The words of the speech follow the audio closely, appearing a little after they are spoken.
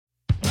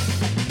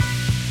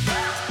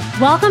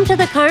Welcome to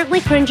the Currently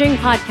Cringing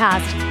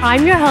podcast.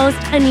 I'm your host,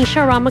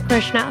 Anisha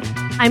Ramakrishna.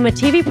 I'm a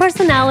TV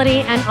personality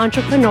and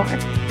entrepreneur.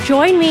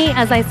 Join me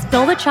as I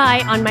spill the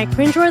chai on my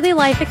cringeworthy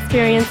life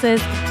experiences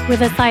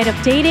with a side of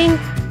dating,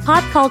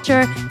 pop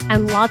culture,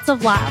 and lots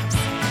of laughs.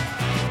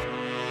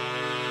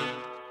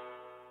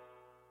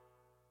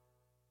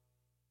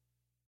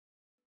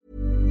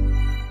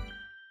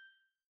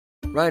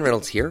 Ryan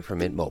Reynolds here from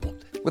Mint Mobile.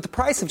 With the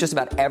price of just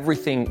about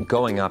everything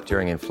going up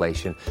during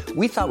inflation,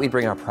 we thought we'd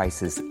bring our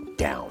prices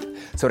down.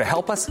 So to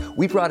help us,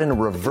 we brought in a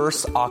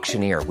reverse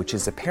auctioneer, which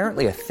is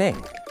apparently a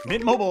thing.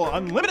 Mint Mobile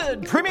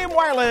Unlimited Premium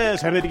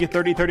Wireless. How to get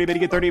 30, 30, bit to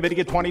get 30, bit to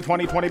get 20,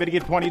 20, 20, bit to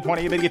get 20,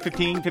 20, bit to get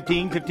 15,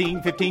 15,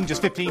 15, 15,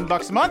 just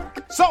 $15 a month?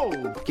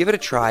 Sold! Give it a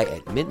try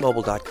at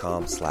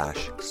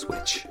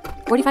mintmobile.com/switch.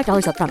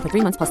 $45 up front for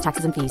 3 months plus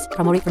taxes and fees.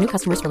 Promo rate for new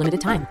customers for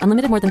limited time.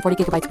 Unlimited more than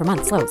 40 gigabytes per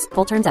month. Slows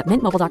full terms at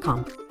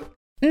mintmobile.com.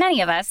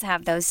 Many of us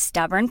have those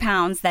stubborn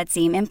pounds that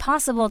seem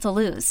impossible to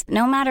lose,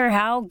 no matter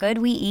how good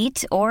we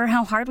eat or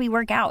how hard we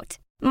work out.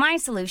 My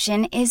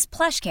solution is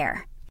PlushCare.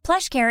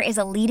 PlushCare is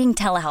a leading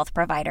telehealth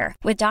provider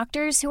with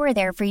doctors who are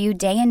there for you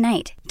day and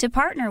night to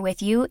partner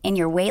with you in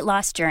your weight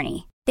loss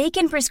journey. They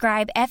can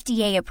prescribe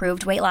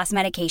FDA-approved weight loss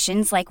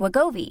medications like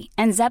Wegovy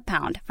and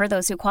Zepbound for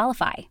those who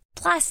qualify.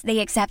 Plus, they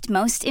accept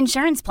most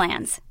insurance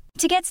plans.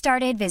 To get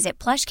started, visit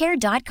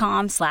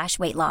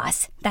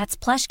plushcare.com/weightloss. That's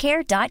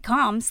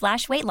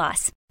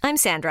plushcare.com/weightloss. I'm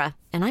Sandra,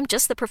 and I'm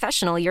just the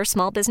professional your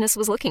small business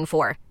was looking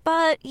for.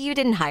 But you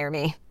didn't hire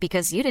me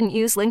because you didn't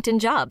use LinkedIn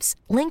Jobs.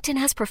 LinkedIn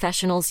has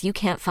professionals you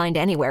can't find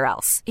anywhere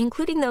else,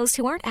 including those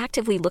who aren't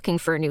actively looking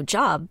for a new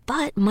job,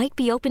 but might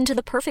be open to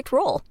the perfect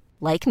role,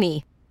 like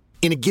me.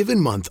 In a given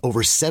month,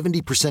 over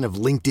 70% of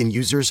LinkedIn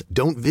users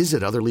don't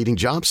visit other leading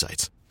job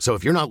sites. So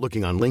if you're not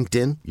looking on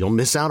LinkedIn, you'll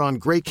miss out on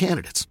great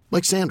candidates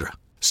like Sandra.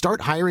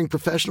 Start hiring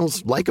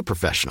professionals like a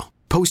professional.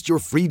 Post your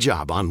free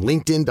job on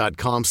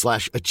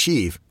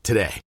linkedin.com/achieve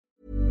today.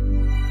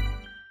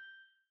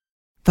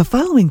 The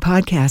following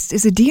podcast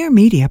is a Dear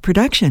Media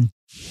production.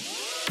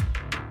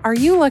 Are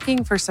you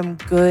looking for some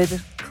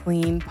good,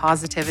 clean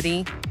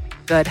positivity?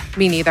 Good,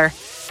 me neither.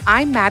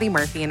 I'm Maddie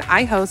Murphy, and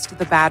I host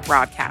The Bad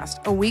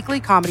Broadcast, a weekly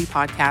comedy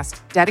podcast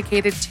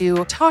dedicated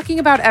to talking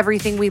about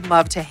everything we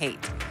love to hate.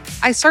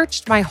 I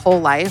searched my whole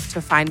life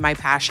to find my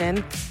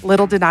passion.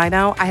 Little did I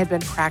know I had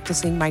been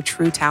practicing my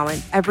true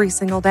talent every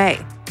single day,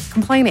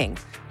 complaining.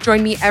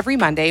 Join me every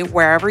Monday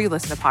wherever you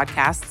listen to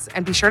podcasts,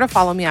 and be sure to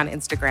follow me on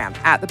Instagram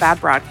 @The Bad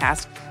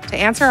Broadcast to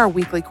answer our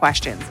weekly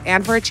questions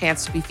and for a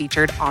chance to be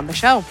featured on the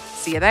show.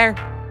 See you there.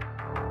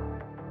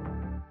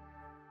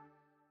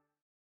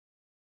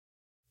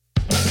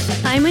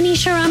 I'm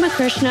Anisha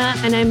Ramakrishna,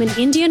 and I'm an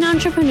Indian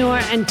entrepreneur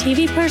and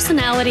TV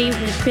personality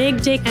with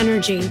big dick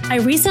energy. I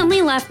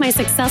recently left my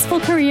successful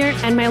career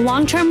and my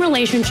long-term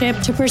relationship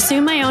to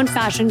pursue my own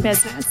fashion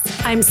business.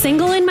 I'm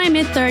single in my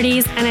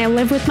mid-30s, and I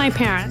live with my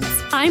parents.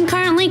 I'm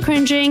currently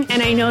cringing,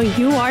 and I know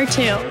you are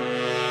too.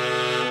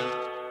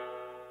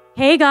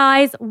 Hey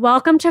guys,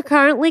 welcome to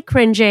Currently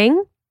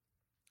Cringing.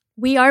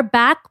 We are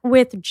back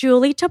with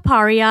Julie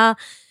Taparia,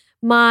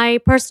 my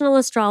personal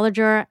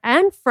astrologer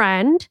and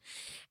friend.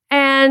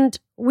 And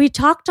we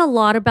talked a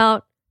lot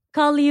about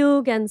Kali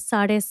Yuga and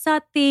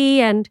Saraswati,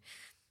 and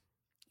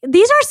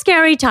these are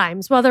scary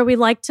times, whether we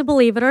like to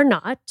believe it or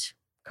not.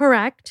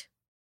 Correct?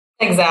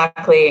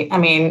 Exactly. I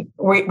mean,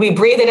 we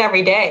breathe it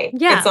every day.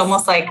 Yes. It's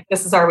almost like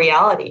this is our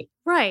reality.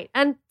 Right.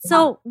 And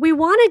so we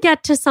want to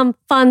get to some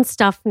fun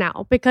stuff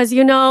now because,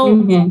 you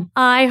know,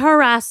 I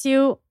harass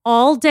you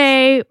all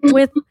day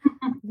with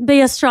the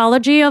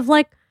astrology of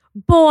like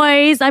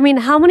boys. I mean,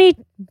 how many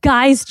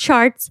guys'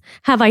 charts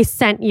have I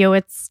sent you?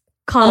 It's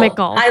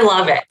comical. Oh, I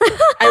love it.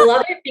 I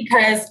love it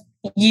because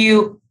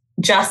you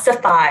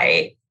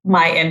justify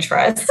my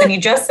interests and you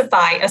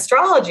justify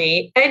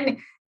astrology, and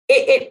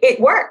it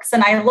works.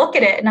 And I look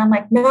at it and I'm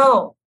like,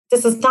 no,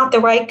 this is not the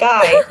right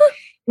guy.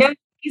 No,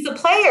 he's a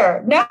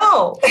player.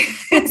 No.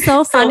 It's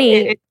so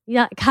funny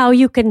how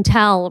you can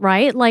tell,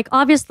 right? Like,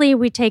 obviously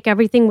we take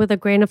everything with a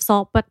grain of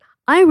salt, but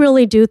I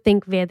really do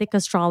think Vedic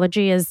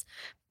astrology is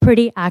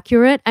pretty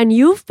accurate, and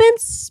you've been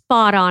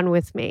spot on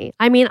with me.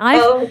 I mean,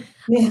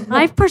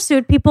 I've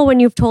pursued people when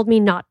you've told me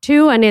not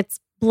to, and it's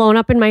blown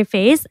up in my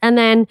face. And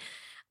then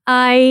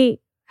I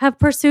have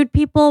pursued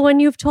people when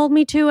you've told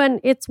me to,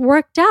 and it's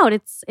worked out.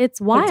 It's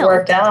wild. It's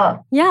worked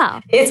out. Yeah.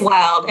 It's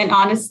wild. And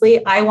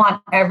honestly, I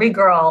want every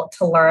girl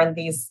to learn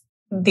these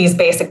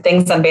basic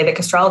things on Vedic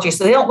astrology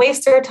so they don't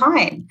waste their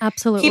time.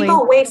 Absolutely.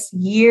 People waste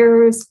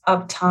years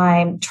of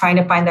time trying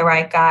to find the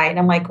right guy. And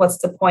I'm like, what's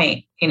the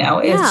point? You know,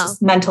 it's just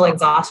mental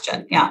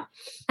exhaustion. Yeah.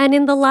 And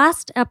in the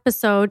last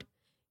episode,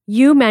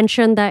 you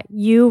mentioned that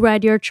you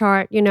read your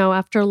chart, you know,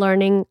 after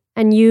learning,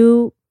 and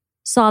you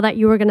saw that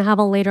you were going to have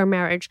a later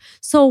marriage.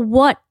 So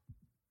what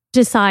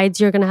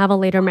decides you're going to have a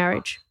later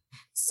marriage?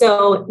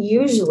 So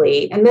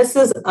usually, and this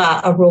is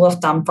a rule of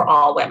thumb for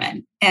all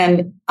women,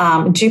 and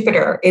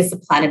Jupiter is the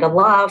planet of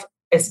love,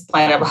 it's the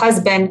planet of a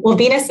husband. Well,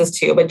 Venus is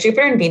too, but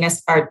Jupiter and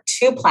Venus are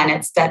two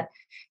planets that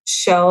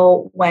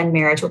show when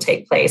marriage will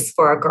take place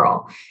for a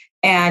girl.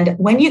 And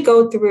when you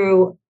go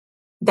through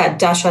that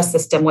dasha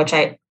system, which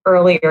I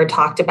earlier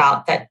talked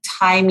about, that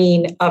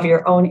timing of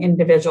your own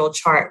individual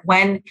chart,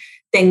 when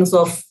things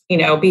will,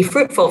 be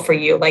fruitful for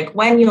you, like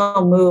when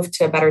you'll move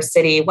to a better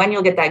city, when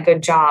you'll get that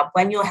good job,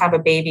 when you'll have a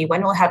baby,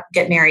 when you'll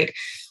get married.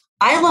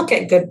 I look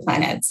at good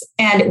planets.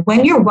 And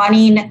when you're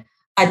running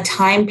a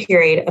time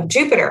period of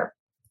Jupiter,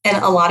 and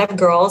a lot of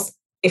girls,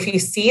 if you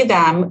see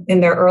them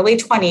in their early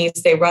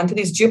 20s, they run through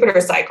these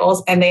Jupiter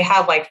cycles and they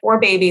have like 4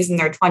 babies in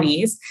their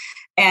 20s.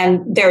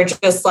 And they're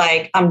just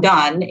like, I'm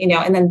done,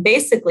 and then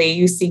basically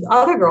you see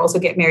other girls who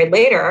get married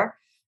later,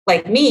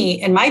 like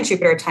me, and my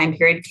Jupiter time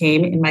period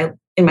came in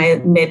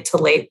my mid to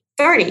late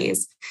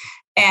 30s.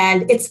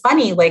 And it's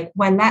funny, like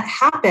when that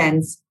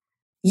happens,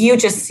 you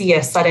just see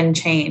a sudden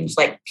change.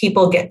 Like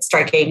people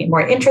start getting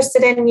more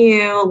interested in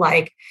you.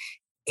 Like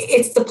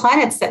it's the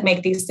planets that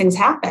make these things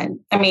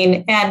happen. I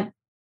mean, and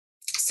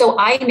so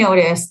I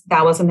noticed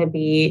that was going to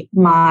be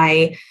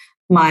my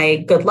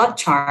good luck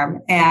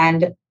charm.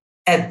 And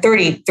at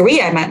 33,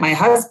 I met my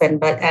husband,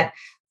 but at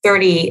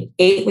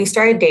 38, we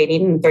started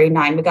dating, and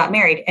 39, we got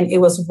married. And it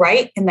was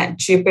right in that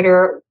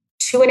Jupiter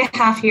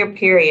 2.5-year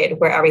period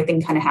where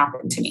everything kind of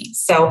happened to me.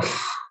 So,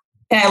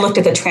 and I looked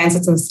at the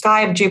transits in the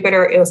sky of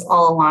Jupiter, it was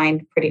all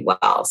aligned pretty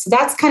well. So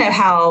that's kind of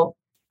how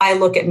I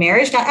look at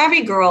marriage. Now,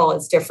 every girl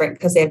is different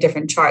because they have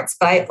different charts,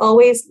 but I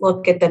always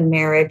look at the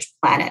marriage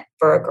planet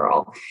for a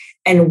girl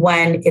and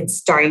when it's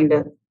starting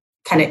to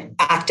kind of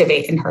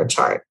activate in her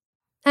chart.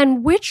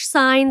 And which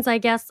signs, I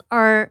guess,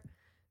 are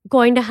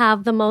going to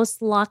have the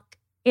most luck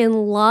in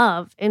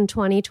love in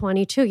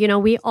 2022?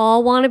 We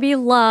all want to be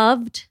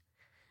loved.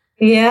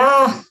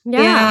 Yeah.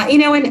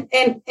 And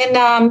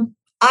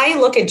I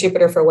look at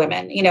Jupiter for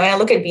women, and I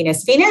look at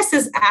Venus. Venus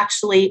is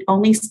actually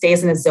only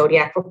stays in the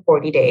zodiac for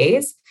 40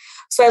 days.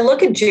 So I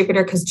look at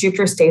Jupiter because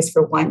Jupiter stays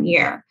for 1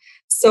 year.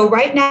 So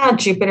right now,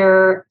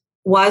 Jupiter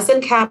was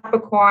in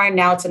Capricorn.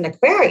 Now it's in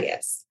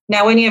Aquarius.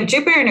 Now, when you have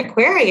Jupiter in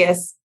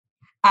Aquarius,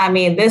 I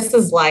mean, this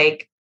is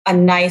like a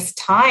nice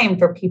time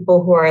for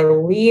people who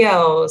are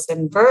Leos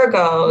and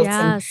Virgos.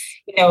 Yes.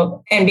 And,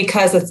 and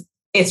because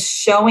it's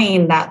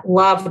showing that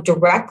love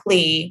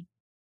directly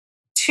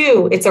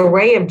it's a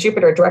ray of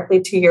Jupiter directly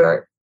to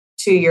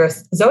your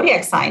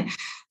zodiac sign.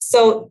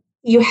 So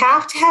you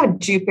have to have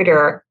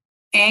Jupiter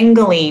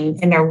angling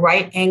in a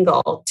right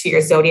angle to your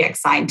zodiac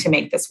sign to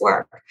make this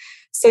work.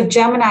 So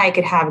Gemini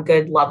could have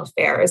good love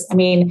affairs. I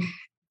mean,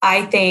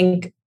 I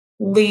think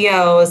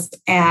Leos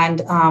and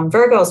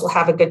Virgos will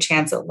have a good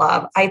chance at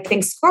love. I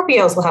think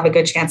Scorpios will have a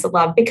good chance at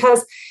love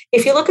because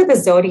if you look at the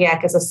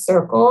zodiac as a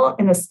circle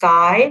in the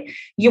sky,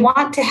 you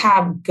want to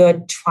have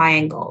good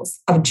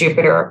triangles of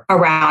Jupiter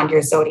around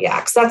your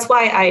zodiac. So that's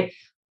why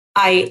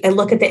I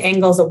look at the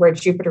angles of where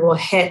Jupiter will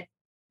hit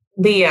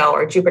Leo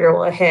or Jupiter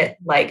will hit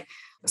like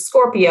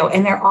Scorpio,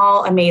 and they're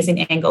all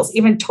amazing angles,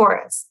 even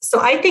Taurus. So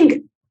I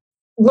think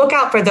look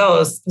out for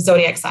those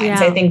zodiac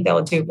signs. Yeah. I think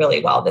they'll do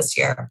really well this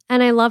year.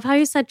 And I love how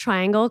you said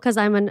triangle because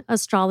I'm an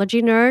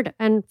astrology nerd.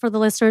 And for the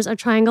listeners, a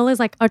triangle is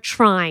like a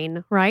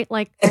trine, right?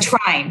 Like a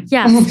trine.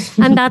 Yes.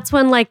 And that's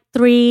when like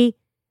three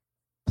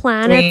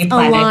planets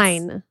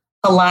align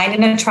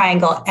in a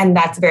triangle. And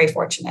that's very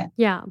fortunate.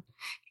 Yeah.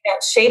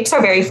 Shapes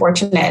are very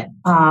fortunate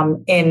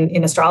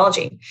in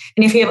astrology.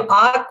 And if you have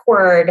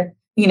awkward,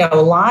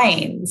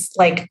 lines,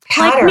 like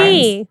patterns. Like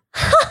me.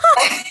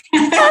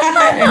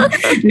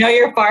 No,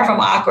 you're far from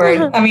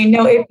awkward. I mean,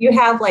 no, if you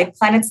have like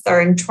planets that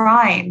are in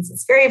trines,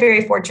 it's very,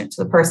 very fortunate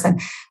to the person.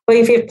 But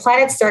if you have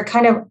planets that are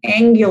kind of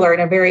angular in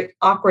a very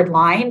awkward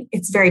line,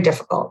 it's very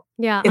difficult.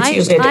 Yeah,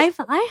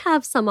 I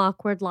have some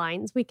awkward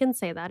lines. We can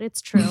say that.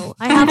 It's true.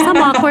 I have some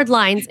awkward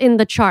lines in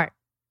the chart.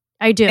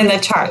 I do. In the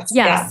charts.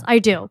 Yes, yeah. I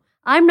do.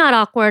 I'm not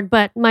awkward,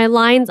 but my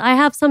lines, I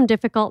have some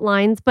difficult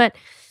lines, but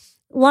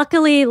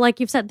luckily, like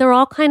you've said, they're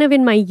all kind of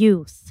in my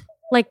youth.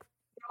 Like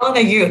in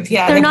the youth,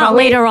 yeah. They're not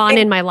later on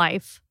in my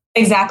life.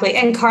 Exactly.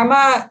 And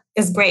karma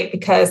is great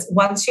because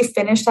once you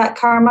finish that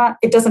karma,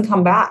 it doesn't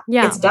come back.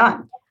 Yeah. It's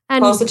done.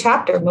 And close the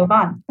chapter, move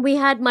on. We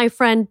had my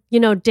friend,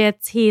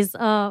 Ditz, he's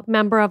a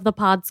member of the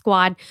Pod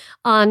Squad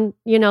on,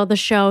 the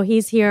show.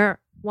 He's here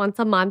once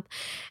a month.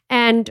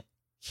 And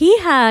he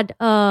had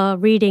a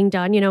reading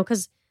done,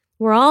 because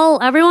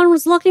everyone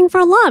was looking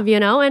for love,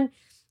 and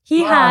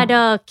he had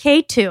a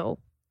K2.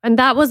 And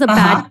that was a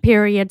bad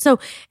period. So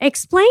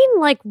explain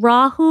like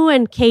Rahu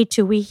and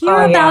Ketu. We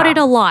hear about it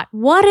a lot.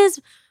 What is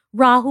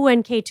Rahu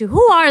and Ketu?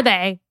 Who are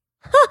they?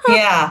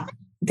 Yeah,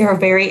 they're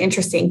very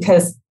interesting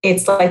because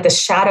it's like the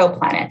shadow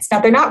planets. Now,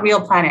 they're not real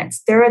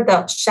planets. They're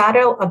the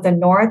shadow of the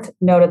north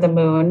node of the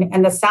moon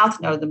and the south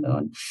node of the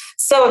moon.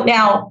 So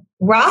now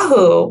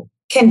Rahu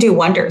can do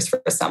wonders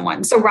for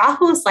someone. So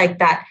Rahu is like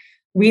that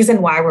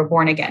reason why we're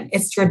born again.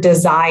 It's your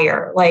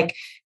desire. Like,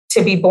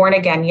 to be born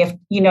again,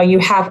 you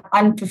have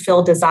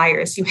unfulfilled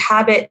desires. You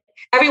have it.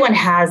 Everyone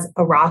has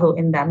a Rahu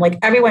in them. Like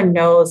everyone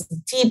knows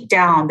deep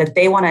down that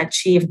they want to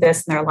achieve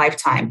this in their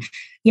lifetime.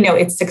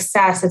 It's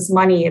success, it's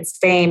money, it's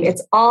fame,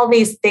 it's all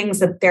these things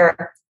that they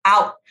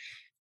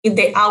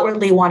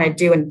outwardly want to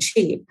do and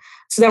achieve.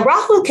 So the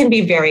Rahu can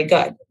be very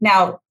good.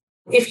 Now,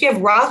 if you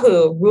have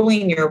Rahu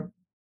ruling your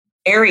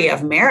area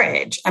of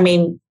marriage. I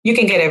mean, you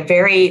can get a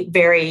very,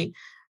 very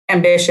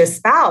ambitious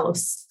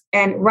spouse.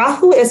 And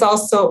Rahu is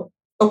also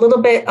a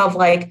little bit of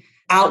like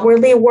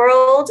outwardly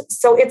world.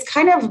 So it's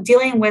kind of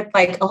dealing with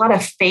like a lot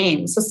of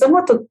fame. So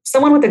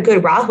someone with a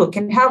good Rahu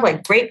can have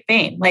like great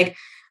fame. Like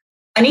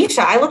Anisha,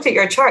 I looked at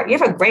your chart. You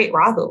have a great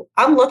Rahu.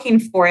 I'm looking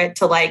for it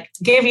to like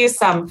give you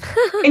some,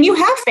 and you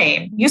have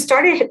fame. You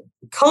started,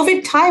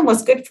 COVID time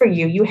was good for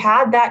you. You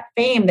had that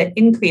fame that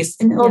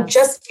increased, and it'll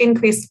just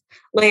increase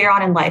later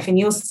on in life, and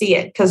you'll see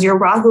it because your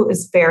Rahu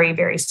is very,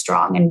 very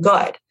strong and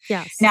good.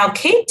 Yes. Now,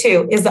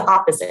 Ketu is the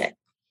opposite.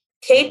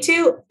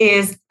 Ketu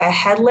is a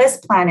headless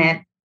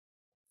planet.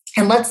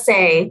 And let's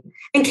say,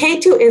 and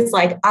Ketu is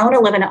like, I want to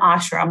live in an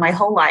ashram my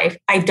whole life.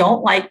 I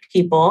don't like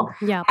people.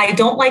 Yeah. I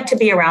don't like to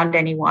be around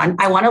anyone.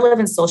 I want to live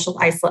in social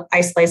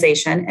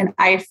isolation, and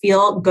I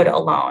feel good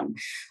alone.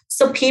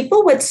 So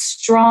people with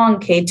strong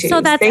Ketu. So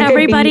that's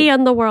everybody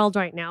in the world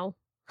right now.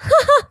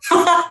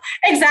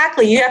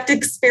 Exactly. You have to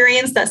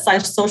experience that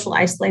social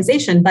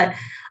isolation. But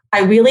I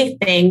really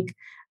think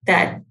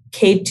that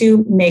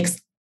Ketu makes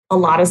a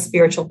lot of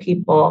spiritual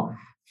people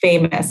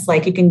famous.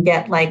 Like you can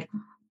get like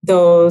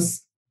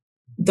those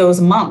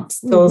monks,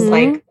 those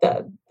like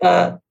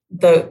the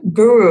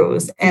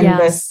gurus and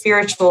the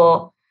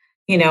spiritual,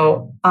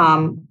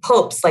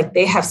 popes, like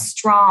they have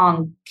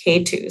strong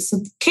Ketus. So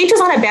Ketu's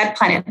not a bad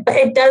planet, but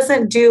it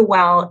doesn't do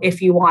well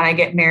if you want to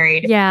get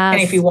married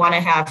and if you want to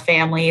have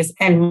families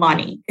and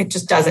money. It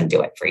just doesn't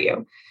do it for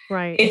you.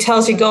 Right. It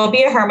tells you go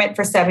be a hermit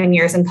for 7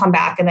 years and come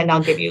back, and then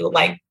I'll give you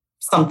like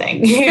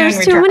something.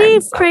 There's too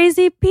many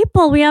crazy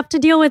people. We have to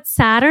deal with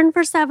Saturn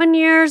for 7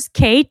 years,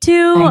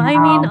 Ketu. I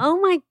mean, oh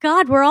my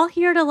God, we're all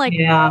here to like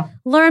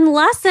learn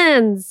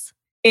lessons.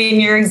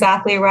 And you're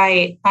exactly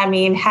right. I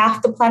mean,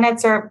 half the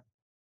planets are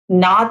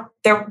not,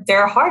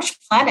 they're harsh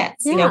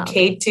planets. Yeah.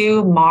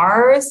 Ketu,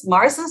 Mars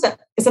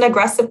is an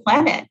aggressive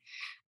planet.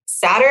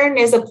 Saturn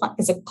is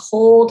a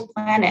cold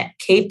planet.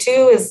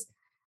 Ketu is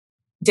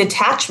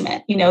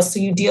detachment, so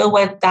you deal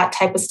with that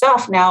type of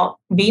stuff. Now,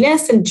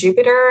 Venus and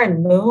Jupiter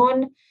and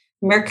Moon,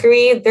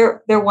 Mercury,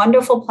 they're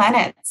wonderful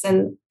planets.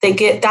 And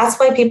that's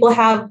why people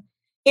have,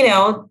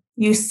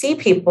 you see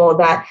people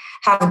that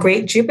have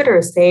great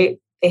Jupiters. They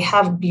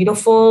have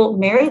beautiful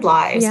married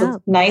lives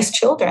with nice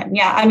children.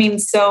 Yeah. I mean,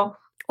 so.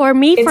 Or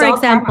me, for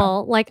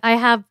example, like I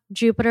have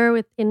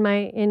Jupiter in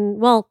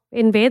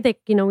Vedic,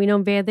 we know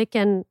Vedic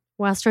and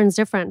Western's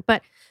different,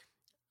 but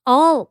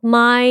all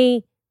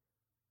my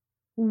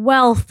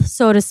wealth,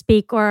 so to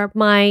speak, or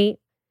my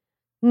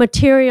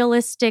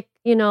materialistic,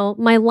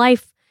 my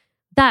life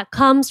that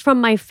comes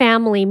from my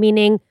family,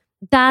 meaning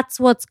that's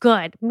what's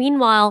good.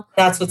 Meanwhile,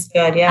 that's what's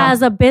good. Yeah.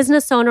 As a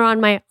business owner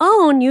on my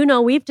own,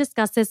 we've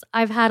discussed this.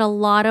 I've had a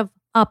lot of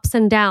ups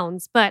and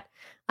downs, but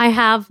I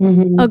have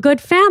a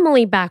good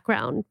family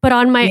background, but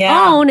on my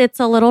own, it's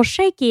a little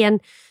shaky,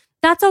 and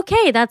that's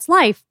okay. That's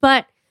life,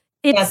 but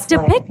it's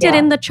depicted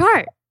in the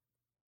chart.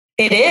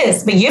 It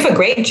is, but you have a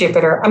great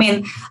Jupiter. I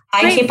mean,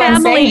 I keep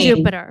on saying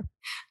Jupiter.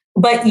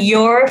 But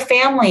your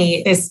family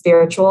is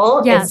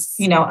spiritual. Yes.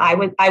 It's,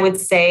 I would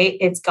say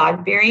it's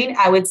God-fearing.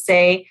 I would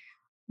say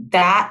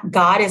that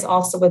God is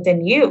also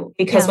within you,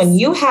 because when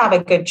you have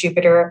a good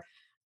Jupiter,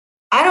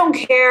 I don't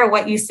care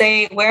what you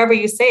say, wherever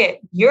you say it,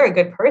 you're a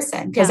good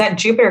person, because that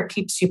Jupiter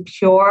keeps you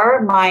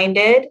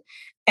pure-minded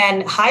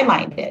and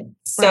high-minded.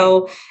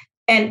 So,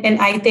 and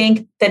I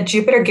think that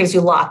Jupiter gives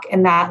you luck,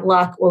 and that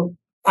luck will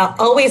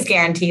always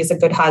guarantees a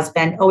good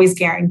husband, always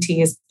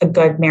guarantees a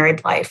good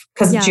married life,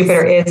 because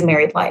Jupiter is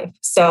married life.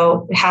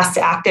 So it has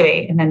to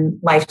activate, and then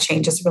life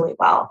changes really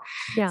well.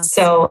 Yeah.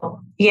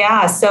 So,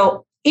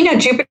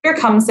 Jupiter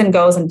comes and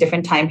goes in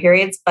different time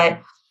periods,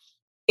 but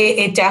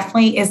it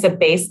definitely is a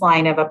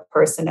baseline of a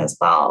person as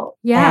well.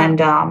 Yeah. And,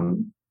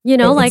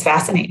 it's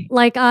fascinating.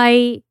 Like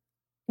I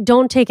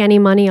don't take any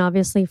money,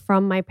 obviously,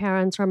 from my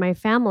parents or my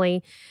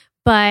family,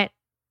 but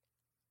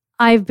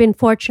I've been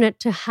fortunate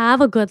to have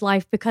a good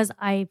life because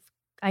I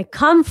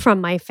come from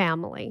my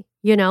family,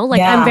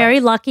 I'm very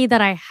lucky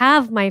that I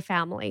have my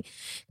family,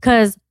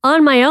 because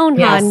on my own,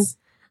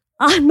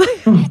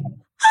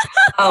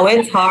 oh,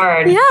 it's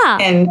hard. Yeah.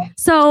 And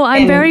so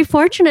I'm very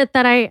fortunate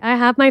that I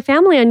have my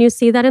family, and you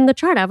see that in the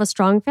chart. I have a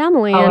strong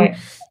family. I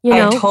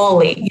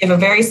totally. You have a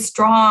very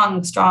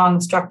strong,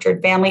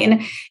 structured family,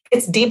 and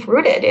it's deep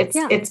rooted.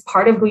 It's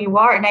part of who you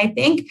are. And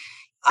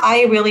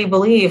I really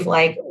believe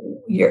like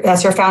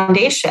that's your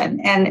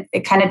foundation, and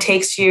it kind of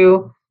takes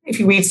you, if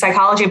you read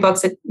psychology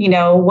books,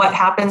 what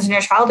happens in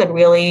your childhood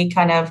really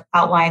kind of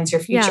outlines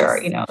your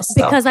future,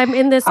 because I'm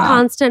in this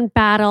constant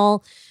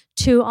battle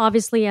to,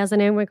 obviously, as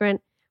an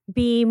immigrant,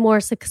 be more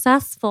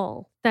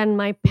successful than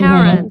my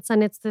parents.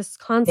 And it's this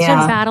constant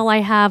battle I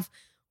have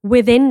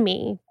within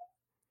me,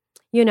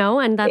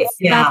 and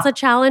that's a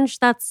challenge.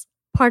 That's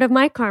part of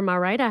my karma,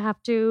 right? I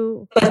have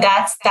to. But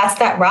that's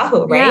that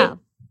Rahu, right? Yeah.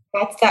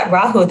 That's that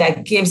Rahu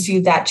that gives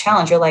you that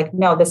challenge. You're like,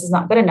 no, this is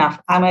not good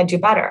enough. I'm going to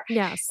do better.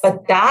 Yes.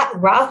 But that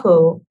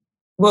Rahu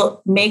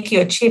will make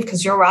you achieve,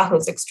 because your Rahu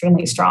is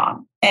extremely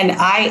strong. And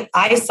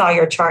I saw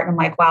your chart and I'm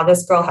like, wow,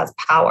 this girl has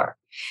power.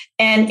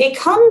 And it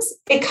comes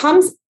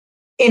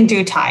in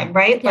due time,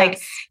 right? Yes.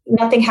 Like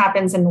nothing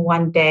happens in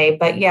one day.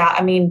 But yeah,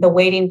 I mean, the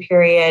waiting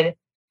period,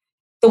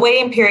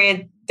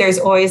 there's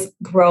always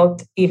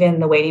growth, even in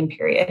the waiting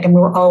period. And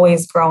we're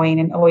always growing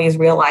and always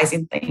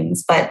realizing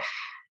things. But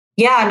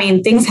yeah, I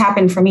mean, things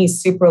happen for me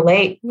super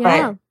late,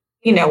 but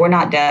we're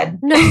not dead.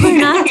 No, we're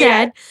not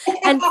dead.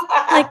 And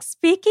like,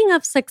 speaking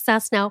of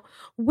success now,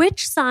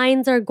 which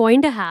signs are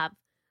going to have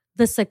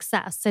the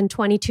success in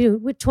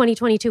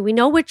 2022? We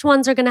know which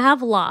ones are going to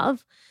have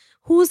love.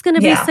 Who's going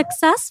to be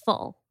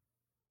successful?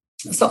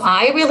 So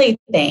I really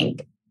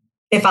think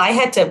if I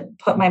had to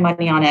put my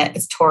money on it,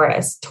 it's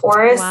Taurus.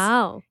 Taurus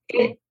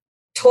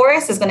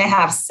is going to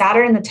have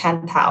Saturn in the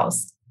 10th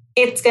house.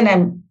 It's going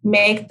to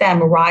make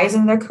them rise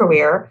in their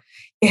career.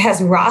 It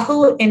has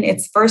Rahu in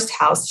its first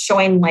house,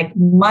 showing like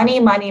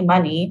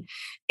money.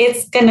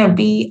 It's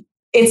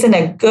in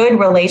a good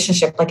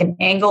relationship, like an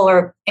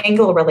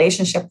angle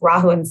relationship,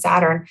 Rahu and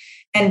Saturn.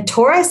 And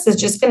Taurus is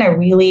just going to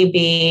really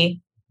be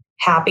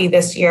happy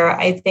this year.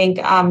 I think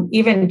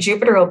even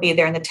Jupiter will be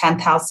there in the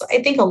 10th house. So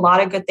I think a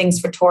lot of good things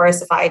for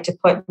Taurus if I had to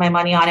put my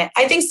money on it.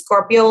 I think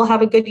Scorpio will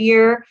have a good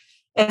year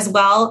as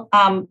well.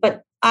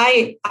 But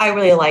I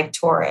really like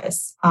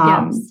Taurus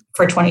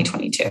for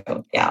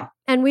 2022. Yeah.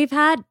 And we've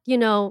had,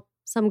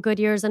 some good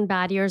years and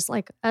bad years,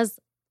 like as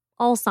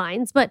all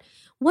signs. But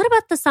what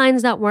about the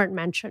signs that weren't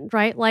mentioned,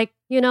 right? Like,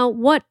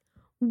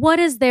 what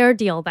is their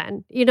deal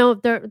then?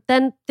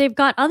 Then they've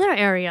got other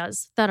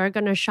areas that are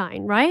going to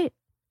shine, right?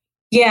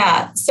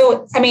 Yeah.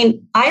 So, I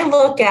mean, I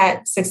look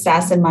at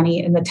success and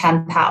money in the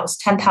 10th house.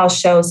 10th house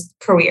shows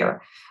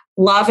career.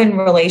 Love and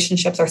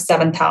relationships are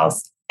 7th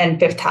house and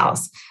 5th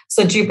house.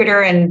 So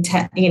Jupiter and,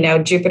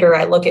 Jupiter,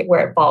 I look at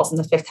where it falls in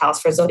the 5th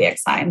house for zodiac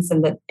signs.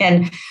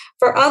 And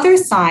for other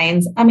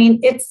signs, I mean,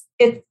 it's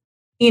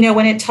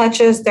when it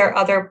touches their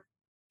other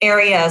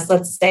areas,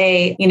 let's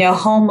say,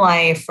 home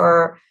life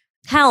or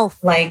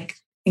health,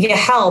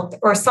 health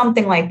or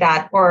something like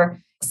that, or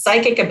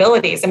psychic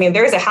abilities. I mean,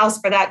 there's a house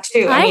for that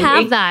too. I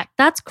have that.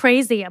 That's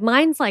crazy.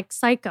 Mine's like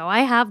psycho.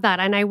 I have that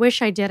and I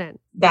wish I didn't.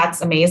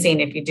 That's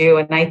amazing if you do.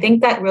 And I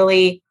think that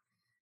really,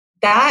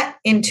 that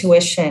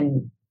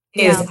intuition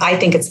is, I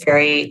think it's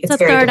very third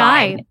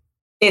divine. Eye.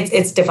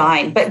 It's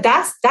divine, but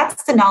that's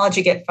the knowledge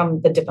you get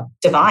from the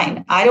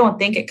divine. I don't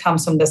think it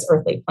comes from this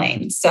earthly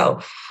plane. So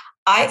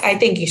I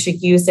think you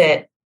should use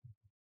it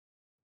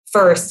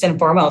first and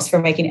foremost for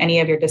making any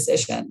of your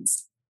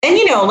decisions. And,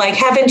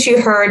 haven't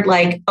you heard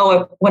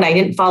when I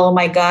didn't follow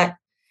my gut,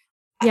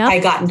 I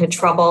got into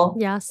trouble.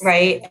 Yes.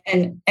 Right.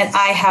 And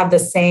I have the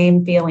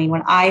same feeling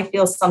when I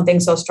feel something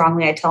so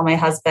strongly, I tell my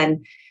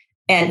husband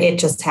and it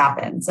just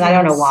happens. And I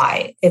don't know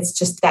why. It's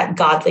just that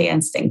godly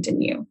instinct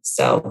in you.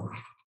 So,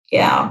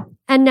 yeah.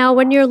 And now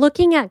when you're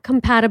looking at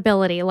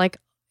compatibility, like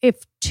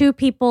if two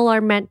people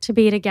are meant to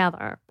be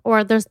together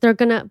or they're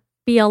going to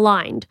be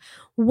aligned,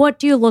 what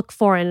do you look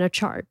for in a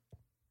chart?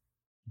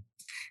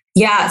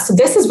 Yeah, so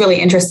this is really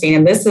interesting.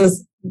 And this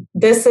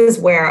is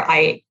where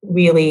I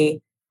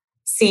really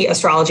see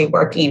astrology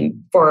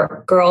working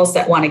for girls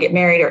that want to get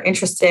married or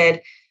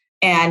interested.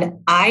 And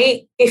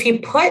if you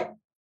put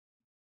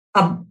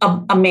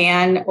a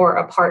man or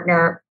a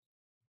partner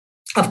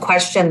of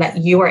question that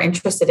you are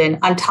interested in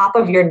on top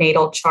of your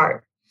natal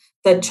chart,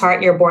 the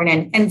chart you're born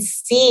in, and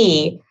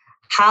see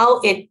how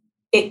it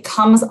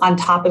comes on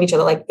top of each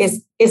other. Like,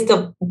 is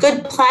the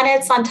good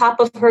planets on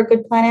top of her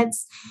good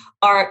planets?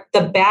 Are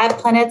the bad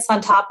planets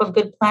on top of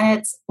good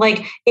planets?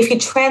 Like, if you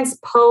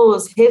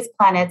transpose his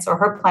planets or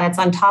her planets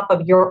on top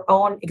of your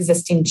own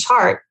existing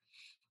chart,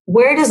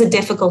 where does the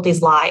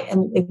difficulties lie?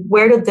 And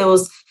where do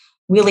those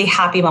really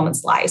happy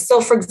moments lie?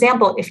 So, for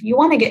example, if you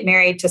want to get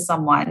married to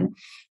someone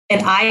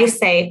and I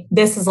say,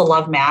 this is a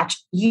love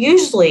match,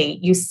 usually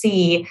you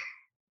see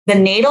the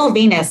natal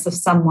Venus of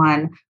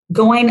someone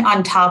going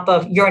on top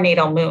of your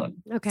natal moon.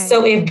 Okay.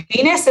 So if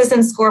Venus is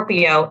in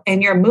Scorpio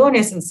and your moon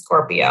is in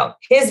Scorpio,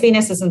 his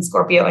Venus is in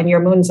Scorpio and your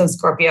moon's in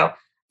Scorpio,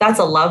 that's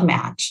a love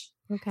match.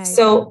 Okay.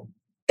 So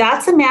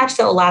that's a match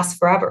that will last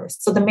forever.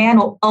 So the man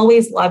will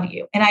always love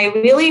you. And I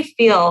really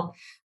feel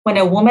when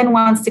a woman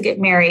wants to get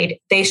married,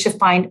 they should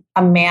find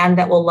a man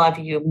that will love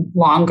you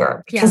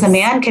longer, because a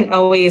man can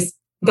always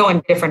go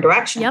in different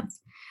directions. Yep.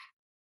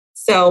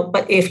 So,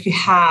 but if you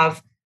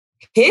have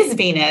his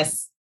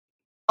Venus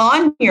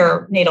on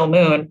your natal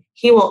moon,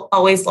 he will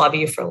always love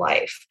you for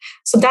life.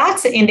 So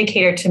that's an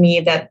indicator to me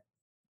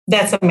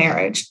that's a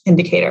marriage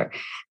indicator.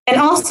 And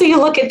also you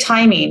look at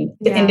timing,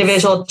 the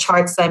individual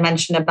charts that I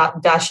mentioned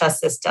about Dasha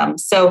system.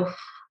 So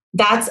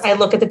I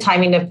look at the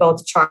timing of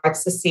both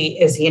charts to see,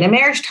 is he in a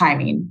marriage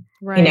timing?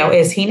 Right.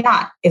 Is he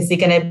not? Is he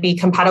going to be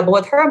compatible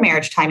with her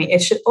marriage timing?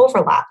 It should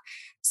overlap.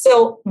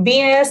 So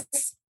Venus,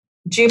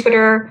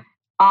 Jupiter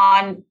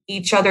on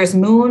each other's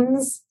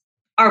moons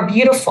are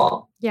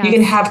beautiful. Yes. You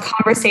can have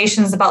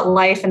conversations about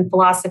life and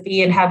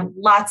philosophy and have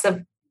lots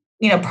of,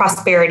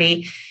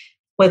 prosperity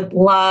with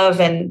love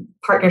and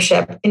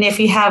partnership. And if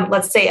you have,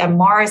 let's say, a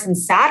Mars and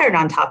Saturn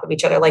on top of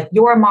each other, like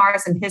your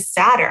Mars and his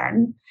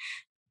Saturn,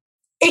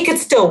 it could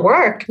still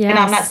work. Yes. And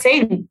I'm not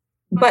saying,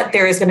 but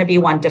there is going to be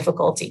one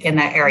difficulty in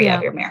that area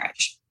of your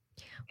marriage.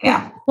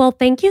 Yeah. Well,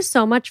 thank you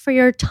so much for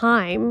your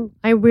time.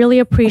 I really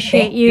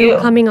appreciate you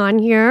coming on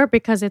here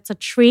because it's a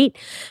treat.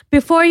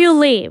 Before you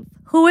leave,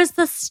 who is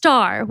the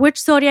star? Which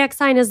zodiac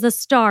sign is the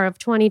star of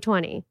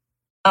 2020?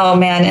 Oh,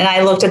 man. And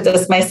I looked at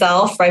this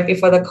myself right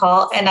before the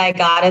call, and I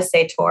got to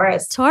say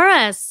Taurus.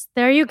 Taurus.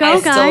 There you go,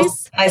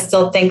 guys. I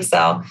still think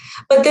so.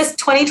 But this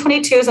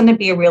 2022 is going to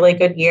be a really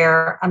good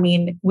year. I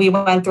mean, we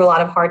went through a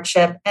lot of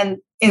hardship. And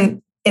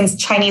in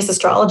Chinese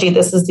astrology,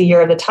 this is the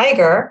year of the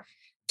tiger.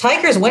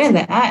 Tigers win in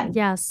the end.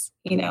 Yes.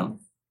 Yeah.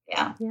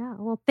 Yeah.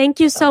 Well, thank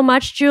you so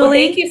much, Julie. Well,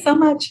 thank you so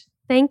much.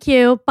 Thank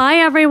you. Bye,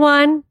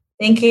 everyone.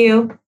 Thank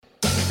you.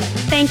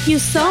 Thank you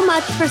so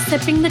much for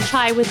sipping the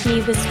chai with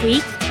me this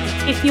week.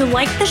 If you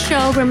like the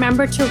show,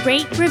 remember to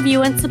rate,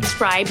 review, and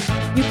subscribe.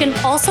 You can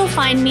also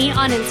find me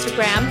on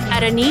Instagram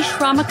at Anish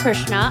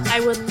Ramakrishna. I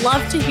would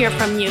love to hear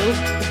from you.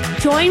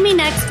 Join me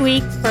next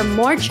week for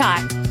more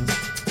chai.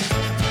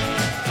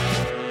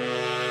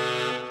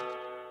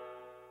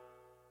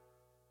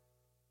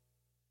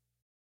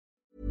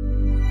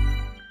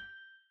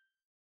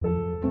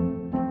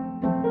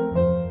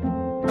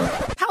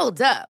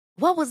 Hold up.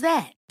 What was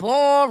that?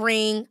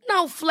 Boring.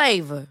 No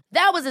flavor.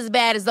 That was as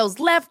bad as those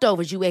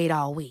leftovers you ate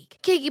all week.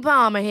 Keke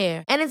Palmer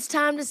here. And it's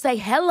time to say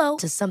hello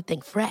to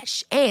something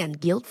fresh and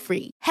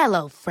guilt-free.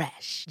 Hello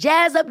Fresh.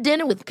 Jazz up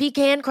dinner with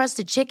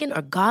pecan-crusted chicken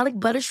or garlic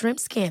butter shrimp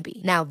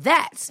scampi. Now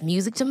that's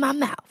music to my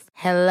mouth.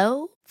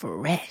 Hello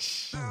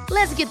Fresh.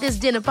 Let's get this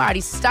dinner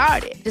party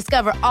started.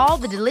 Discover all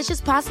the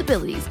delicious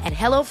possibilities at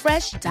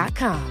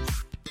HelloFresh.com.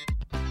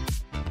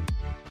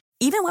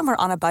 Even when we're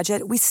on a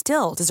budget, we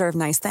still deserve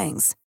nice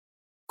things.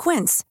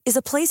 Quince is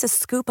a place to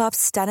scoop up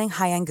stunning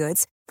high-end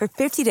goods for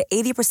 50 to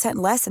 80%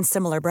 less than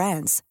similar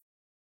brands.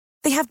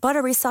 They have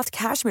buttery soft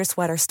cashmere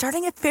sweaters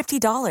starting at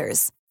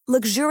 $50,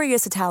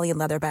 luxurious Italian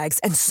leather bags,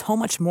 and so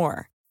much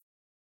more.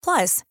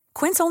 Plus,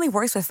 Quince only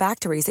works with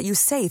factories that use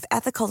safe,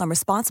 ethical, and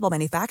responsible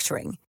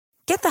manufacturing.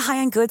 Get the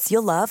high-end goods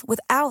you'll love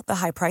without the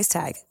high price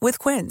tag with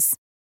Quince.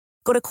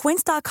 Go to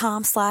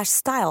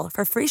quince.com/style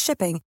for free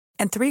shipping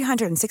and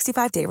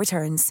 365-day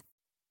returns.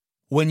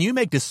 When you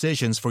make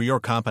decisions for your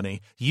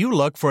company, you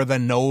look for the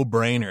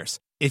no-brainers.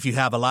 If you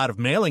have a lot of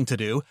mailing to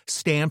do,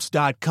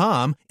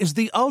 Stamps.com is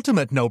the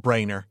ultimate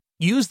no-brainer.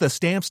 Use the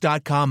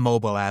Stamps.com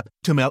mobile app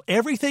to mail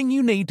everything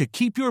you need to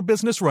keep your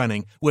business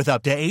running with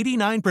up to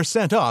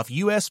 89% off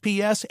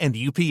USPS and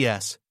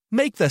UPS.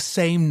 Make the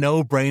same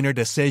no-brainer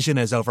decision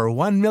as over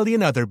 1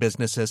 million other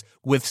businesses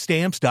with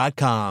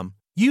Stamps.com.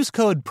 Use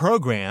code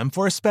PROGRAM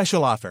for a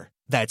special offer.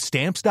 That's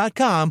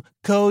Stamps.com,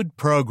 code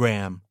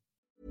PROGRAM.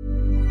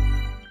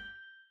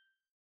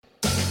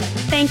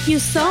 Thank you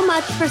so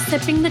much for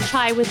sipping the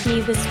chai with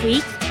me this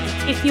week.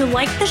 If you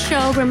like the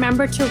show,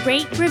 remember to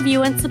rate,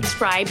 review, and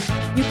subscribe.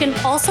 You can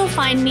also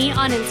find me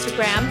on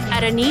Instagram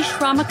at Anish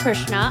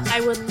Ramakrishna.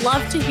 I would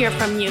love to hear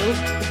from you.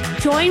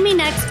 Join me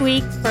next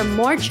week for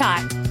more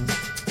chai.